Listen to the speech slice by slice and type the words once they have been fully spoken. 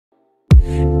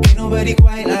nobody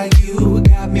quite like you.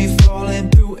 Got me falling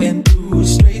through and through.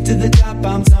 Straight to the top,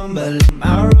 I'm tumbling.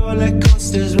 My roller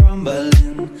coaster's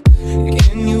rumbling.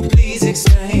 Can you please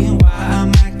explain why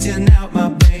I'm acting out my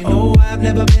brain? Oh, I've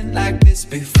never been like this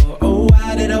before. Oh,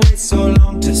 why did I wait so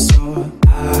long to soar?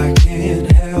 I can't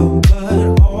help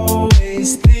but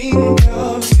always think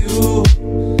of you.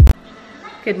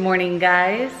 Good morning,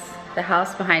 guys. The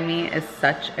house behind me is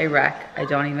such a wreck. I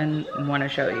don't even want to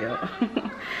show you.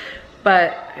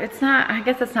 But it's not, I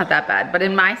guess it's not that bad. But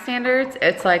in my standards,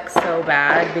 it's like so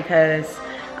bad because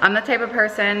I'm the type of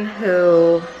person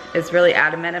who is really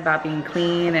adamant about being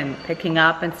clean and picking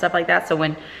up and stuff like that. So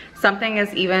when something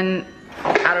is even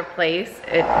out of place,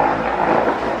 it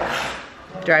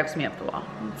drives me up the wall.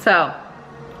 So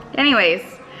anyways,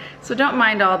 so don't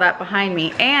mind all that behind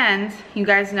me. And you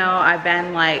guys know I've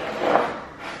been like,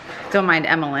 don't mind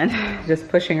Emmeline, just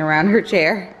pushing around her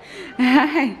chair.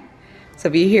 So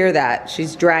if you hear that,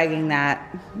 she's dragging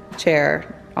that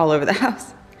chair all over the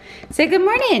house. Say good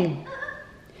morning.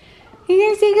 You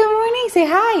gonna say good morning? Say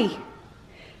hi.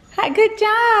 Hi, good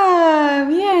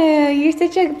job. Yeah, you're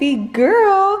such a big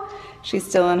girl. She's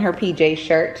still in her PJ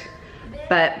shirt.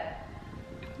 But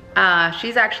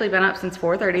she's actually been up since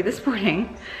 4:30 this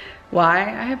morning. Why?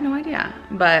 I have no idea.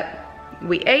 But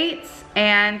we ate,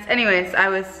 and anyways, I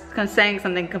was saying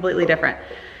something completely different.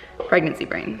 Pregnancy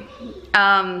brain.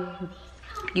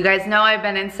 You guys know I've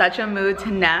been in such a mood to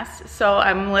nest, so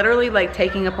I'm literally like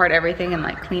taking apart everything and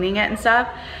like cleaning it and stuff.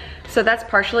 So that's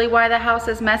partially why the house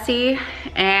is messy.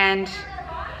 And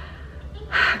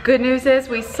good news is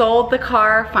we sold the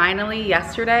car finally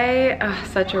yesterday.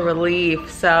 Such a relief.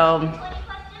 So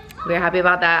we're happy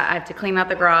about that. I have to clean out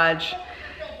the garage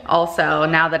also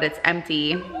now that it's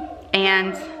empty.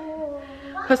 And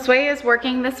Josue is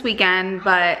working this weekend,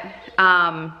 but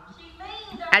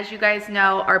as you guys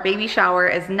know, our baby shower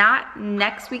is not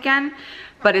next weekend,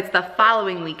 but it's the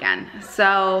following weekend.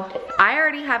 So I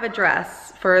already have a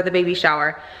dress for the baby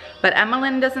shower, but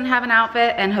Emmeline doesn't have an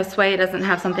outfit and Josue doesn't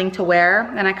have something to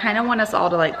wear. And I kind of want us all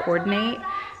to like coordinate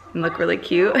and look really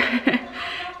cute.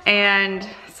 And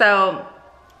so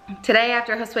today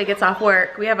after Josue gets off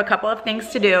work, we have a couple of things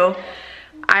to do.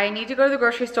 I need to go to the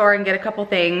grocery store and get a couple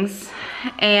things,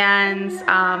 and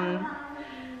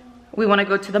we want to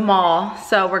go to the mall,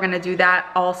 so we're gonna do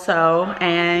that also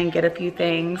and get a few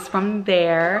things from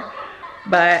there.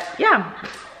 But yeah,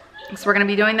 so we're gonna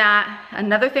be doing that.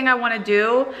 Another thing I want to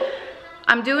do,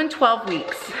 I'm doing 12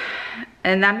 weeks,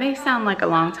 and that may sound like a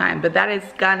long time, but that is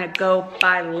gonna go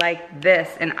by like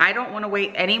this, and I don't want to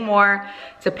wait anymore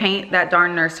to paint that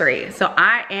darn nursery. So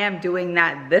I am doing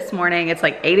that this morning. It's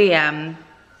like 8 a.m.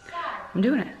 I'm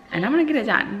doing it, and I'm gonna get it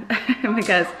done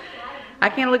because I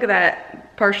can't look at that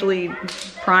partially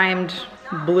primed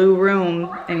blue room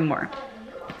anymore.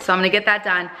 So I'm gonna get that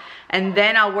done, and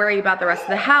then I'll worry about the rest of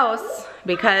the house,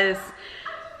 because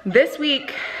this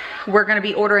week we're gonna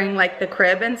be ordering like the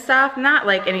crib and stuff, not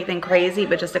like anything crazy,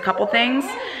 but just a couple things.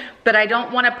 But I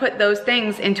don't wanna put those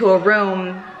things into a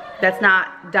room that's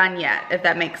not done yet, if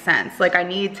that makes sense. Like I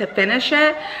need to finish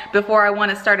it before I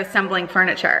wanna start assembling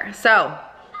furniture. So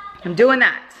I'm doing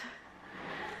that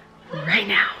right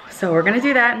now. So we're gonna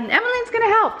do that, and Emmeline's gonna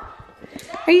help.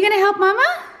 Are you gonna help Mama?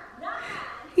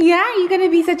 Yeah, are you gonna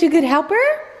be such a good helper?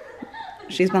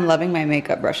 She's been loving my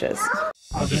makeup brushes.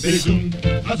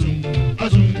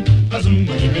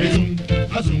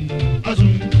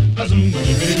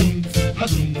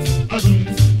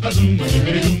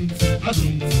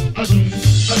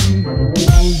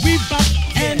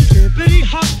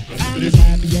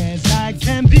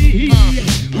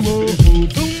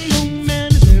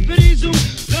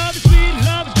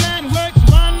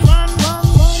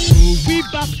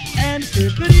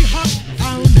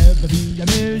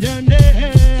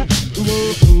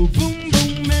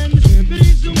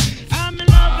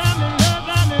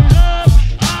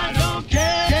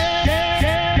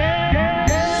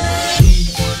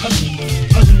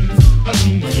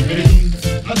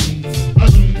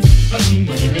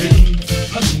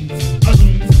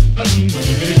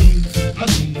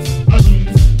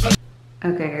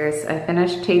 Okay guys, I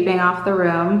finished taping off the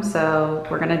room, so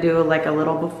we're gonna do like a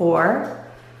little before.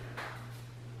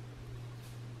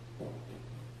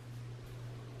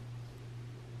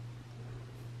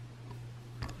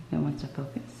 It wants to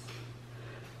focus.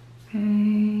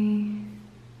 Okay.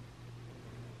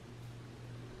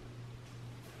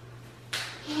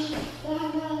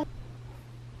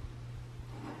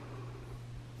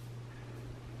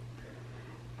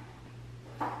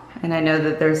 And I know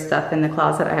that there's stuff in the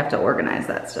closet. I have to organize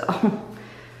that still.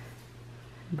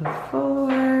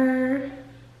 Before.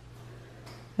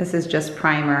 This is just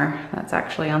primer that's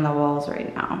actually on the walls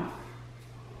right now.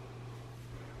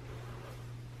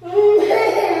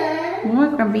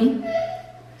 What, Grumpy?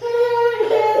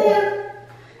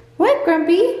 What,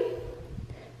 Grumpy?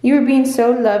 You were being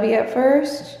so lovey at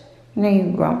first. Now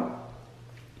you grump.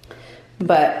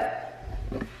 But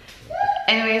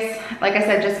anyways, like I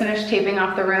said, just finished taping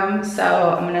off the room,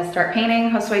 so I'm gonna start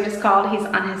painting. Josue just called. He's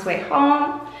on his way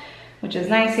home, which is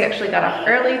nice. He actually got off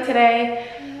early today.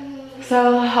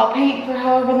 So I'll paint for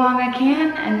however long I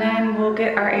can, and then we'll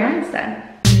get our errands done.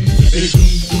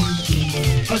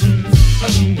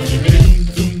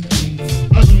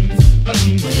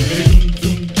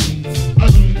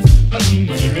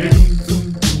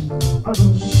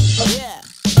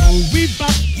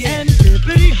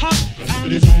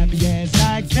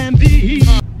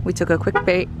 We took a quick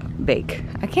bake.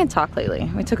 I can't talk lately.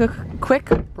 We took a quick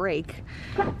break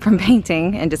from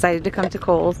painting and decided to come to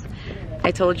Kohl's.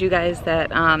 I told you guys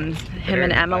that him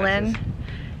and Emmeline.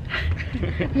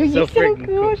 Are you so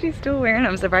cool? She's still wearing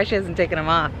them. I'm surprised she hasn't taken them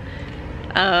off.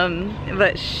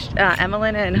 But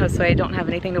Emmeline and Josue don't have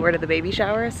anything to wear to the baby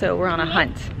shower, so we're on a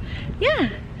hunt. Yeah,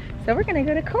 so we're gonna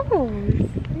go to Kohl's.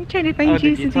 We're trying to find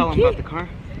Juice. Did you tell him about the car?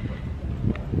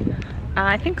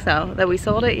 I think so. That we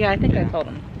sold it? Yeah, I think I told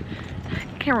him.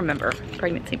 I can't remember.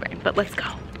 Pregnancy brain, but let's go.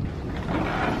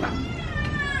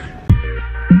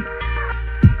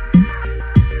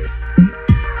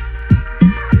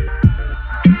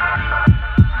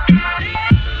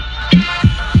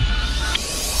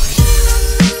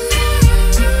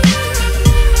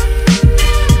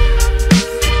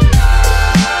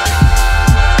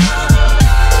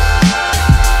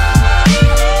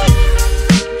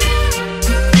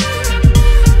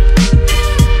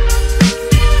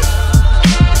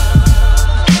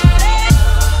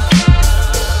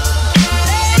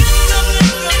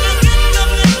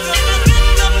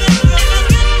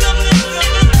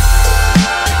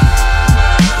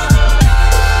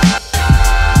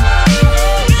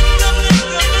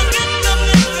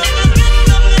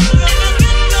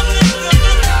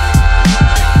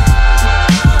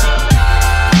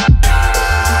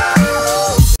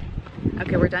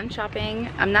 Shopping.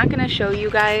 I'm not gonna show you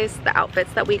guys the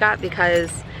outfits that we got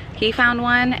because he found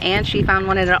one and she found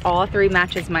one and all three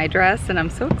matches my dress and I'm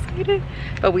so excited.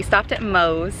 But we stopped at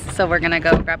Moe's, so we're gonna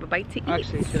go grab a bite to eat.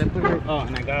 Actually, should I put her? Oh,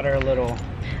 and I got her a little.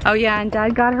 Oh yeah, and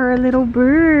Dad got her a little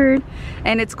bird.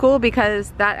 And it's cool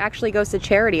because that actually goes to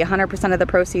charity. 100% of the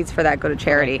proceeds for that go to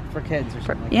charity. For kids or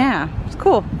something like yeah, that. It's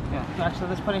cool. Yeah, actually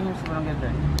let's put it here so we don't get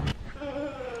dirty.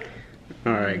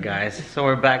 Alright guys, so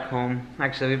we're back home.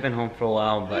 Actually we've been home for a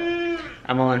while, but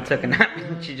Emmeline took a nap.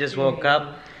 She just woke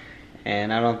up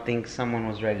and I don't think someone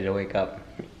was ready to wake up.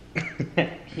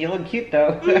 You look cute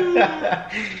though.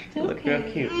 You look real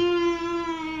cute.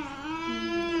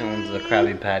 Someone's a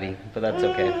Krabby Patty, but that's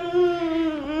okay.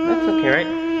 That's okay, right?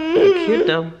 You're cute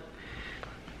though.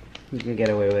 You can get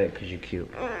away with it because you're cute.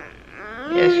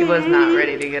 Yeah, she was not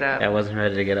ready to get up. I wasn't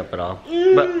ready to get up at all.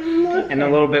 But in a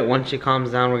little bit, once she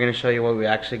calms down, we're going to show you what we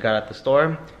actually got at the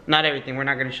store. Not everything. We're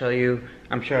not going to show you.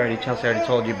 I'm sure Chelsea already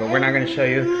told you, but we're not going to show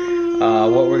you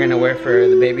what we're going to wear for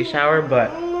the baby shower.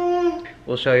 But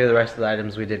we'll show you the rest of the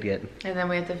items we did get. And then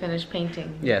we have to finish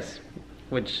painting. Yes,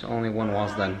 which only one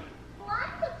wall's done.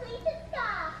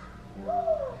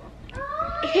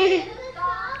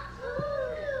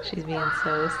 She's being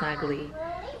so snuggly.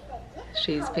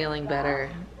 She's feeling better.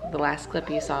 The last clip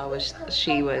you saw was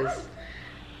she was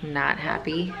not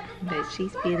happy, but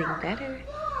she's feeling better.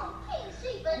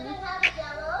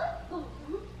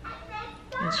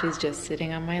 And she's just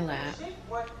sitting on my lap.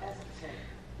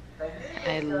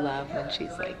 I love when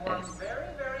she's like this.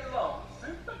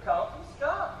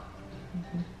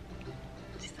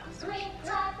 She's so sweet.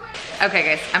 Okay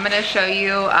guys, I'm gonna show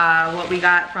you what we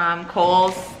got from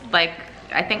Kohl's. Like,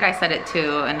 I think I said it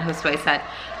too, and Josue said,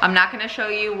 I'm not gonna show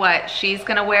you what she's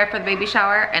gonna wear for the baby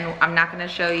shower, and I'm not gonna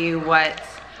show you what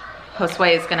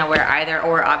Josue is gonna wear either,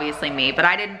 or obviously me. But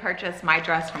I didn't purchase my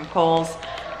dress from Kohl's.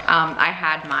 I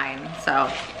had mine,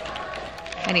 so.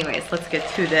 Anyways, let's get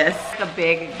to this. It's a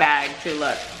big bag too,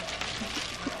 look.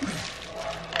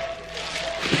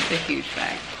 It's a huge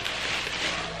bag.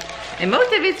 And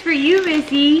most of it's for you,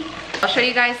 Missy. I'll show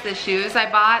you guys the shoes I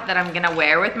bought that I'm gonna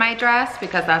wear with my dress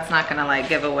because that's not gonna like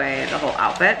give away the whole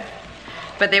outfit.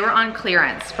 But they were on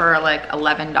clearance for like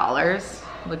 $11.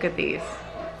 Look at these.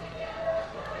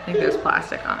 I think there's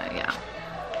plastic on it, yeah.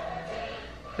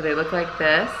 So they look like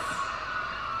this.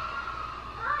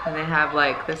 And they have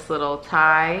like this little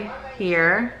tie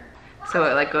here. So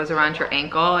it like goes around your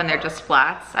ankle and they're just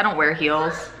flats. I don't wear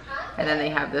heels. And then they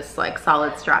have this like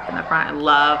solid strap in the front. I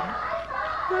love.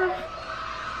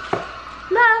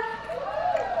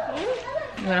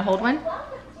 You wanna hold one?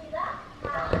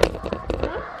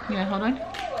 You wanna hold one?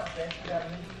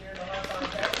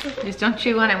 Just don't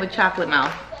chew on it with chocolate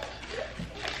mouth.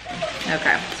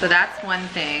 Okay, so that's one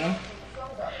thing.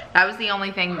 That was the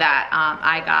only thing that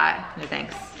I got. No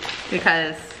thanks.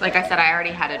 Because, like I said, I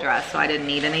already had a dress, so I didn't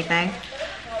need anything.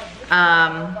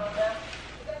 I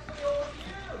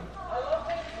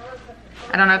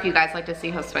don't know if you guys like to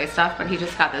see Josue stuff, but he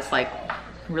just got this like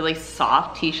really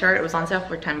soft t-shirt. It was on sale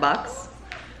for 10 bucks.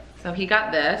 So he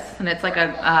got this, and it's like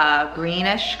a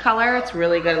greenish color. It's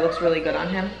really good. It looks really good on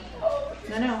him.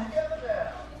 I know.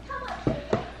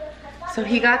 So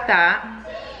he got that.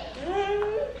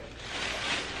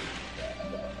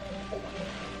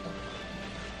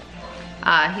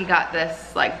 He got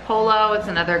this like polo. It's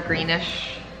another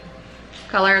greenish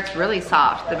color. It's really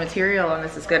soft. The material on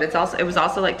this is good. It was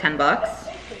also like 10 bucks.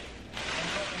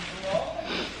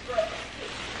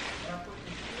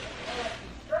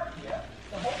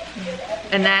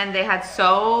 And then they had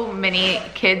so many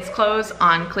kids clothes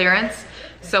on clearance,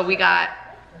 so we got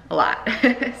a lot.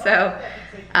 So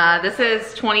this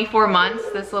is 24 months,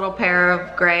 this little pair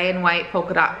of gray and white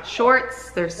polka dot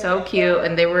shorts. They're so cute,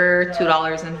 and they were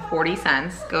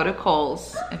 $2.40. Go to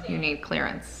Kohl's if you need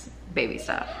clearance baby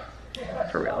stuff,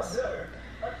 for reals.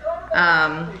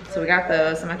 So we got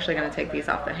those. I'm actually gonna take these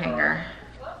off the hanger.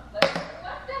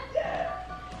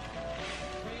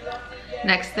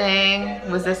 Next thing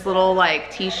was this little like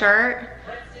t-shirt,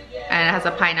 and it has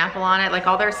a pineapple on it. Like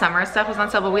all their summer stuff was on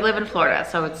sale, but we live in Florida,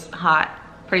 so it's hot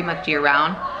pretty much year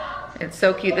round. It's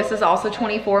so cute. This is also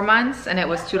 24 months, and it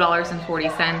was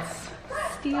 $2.40.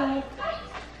 Steal.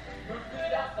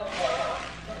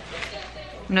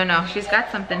 No, she's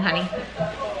got something, honey.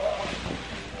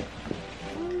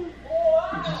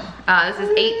 This is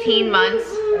 18 months,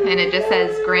 and it just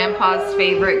says Grandpa's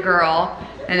favorite girl,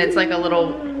 and it's like a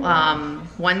little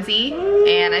onesie,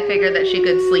 and I figured that she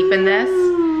could sleep in this,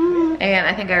 and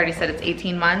I think I already said it's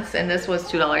 18 months, and this was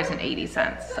 $2.80,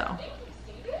 so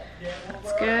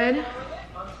that's good.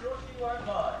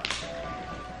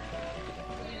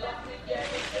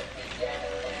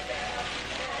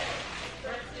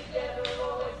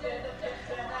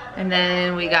 And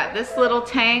then we got this little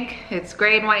tank. It's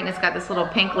gray and white, and it's got this little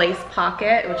pink lace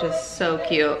pocket, which is so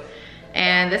cute.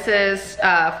 And this is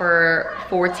for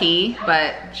 4T,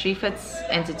 but she fits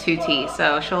into 2T,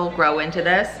 so she'll grow into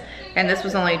this. And this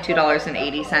was only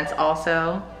 $2.80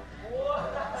 also.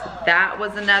 So that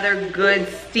was another good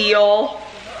steal.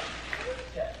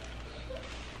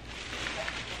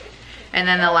 And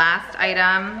then the last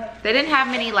item, they didn't have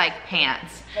many like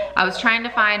pants. I was trying to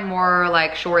find more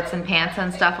like shorts and pants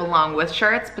and stuff along with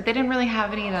shirts, but they didn't really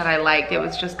have any that I liked. It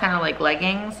was just kind of like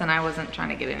leggings, and I wasn't trying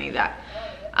to get any of that.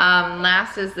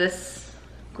 Last is this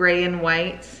gray and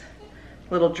white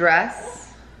little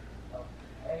dress.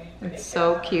 It's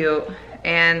so cute,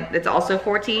 and it's also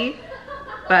 4T,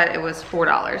 but it was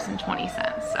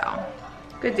 $4.20, so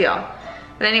good deal.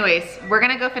 But anyways, we're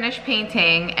gonna go finish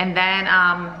painting, and then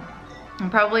I'm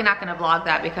probably not gonna vlog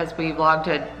that because we vlogged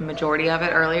a majority of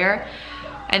it earlier,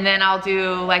 and then I'll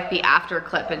do like the after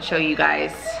clip and show you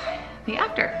guys the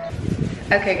after.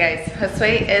 Okay guys,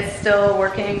 Josue is still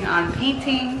working on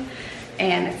painting,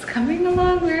 and it's coming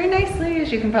along very nicely.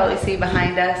 As you can probably see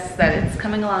behind us, that it's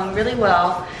coming along really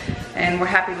well, and we're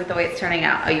happy with the way it's turning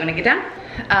out. Oh, you wanna get down?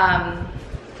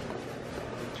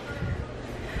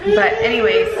 But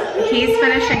anyways, he's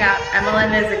finishing up.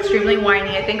 Emmeline is extremely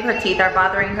whiny. I think her teeth are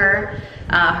bothering her.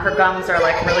 Her gums are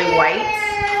like really white,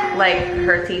 like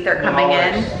her teeth are coming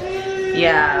in.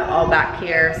 Yeah, all back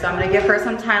here. So I'm gonna give her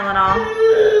some Tylenol,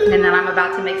 and then I'm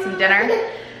about to make some dinner.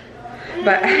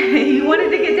 But you wanted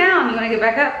to get down. You wanna get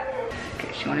back up?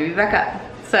 Okay, she wanna be back up.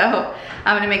 So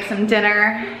I'm gonna make some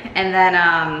dinner, and then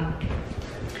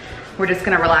we're just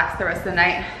gonna relax the rest of the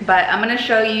night. But I'm gonna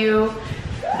show you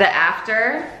the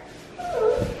after.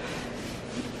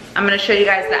 I'm gonna show you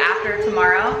guys the after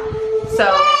tomorrow.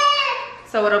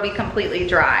 So it'll be completely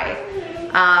dry.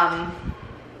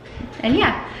 And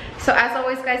yeah. So as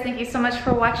always guys, thank you so much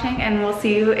for watching, and we'll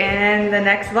see you in the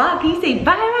next vlog. Can you say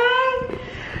bye-bye?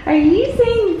 Are you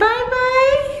saying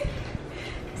bye-bye?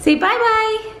 Say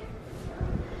bye-bye.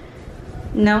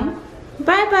 No?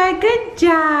 Bye-bye, good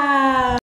job.